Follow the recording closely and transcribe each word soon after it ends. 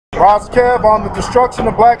Ras Kev on the destruction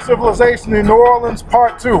of black civilization in New Orleans,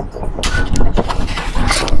 part 2.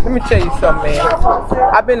 Let me tell you something, man.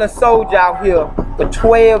 I've been a soldier out here for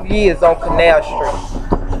 12 years on Canal Street.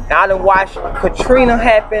 Now I done watched Katrina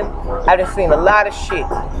happen. I done seen a lot of shit.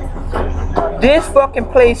 This fucking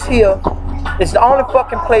place here is the only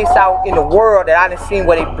fucking place out in the world that I done seen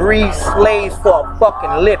where they breed slaves for a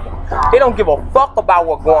fucking living. They don't give a fuck about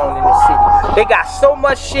what's going on in the city. They got so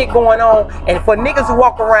much shit going on, and for niggas who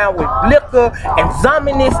walk around with liquor and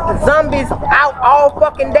zombies out all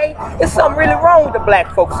fucking day, there's something really wrong with the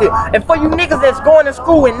black folks here. And for you niggas that's going to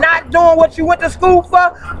school and not doing what you went to school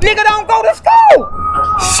for, nigga, don't go to school.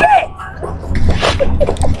 Shit.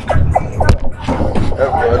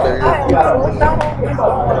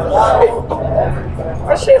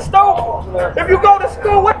 That shit stupid. If you go to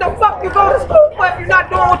school, what the fuck you go to school for if you're not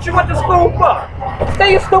doing what you went to school for?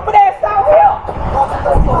 Stay your stupid ass out here.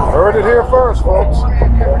 Heard it here first, folks.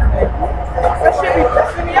 That shit be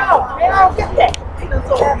pissing me off, man. I don't get that.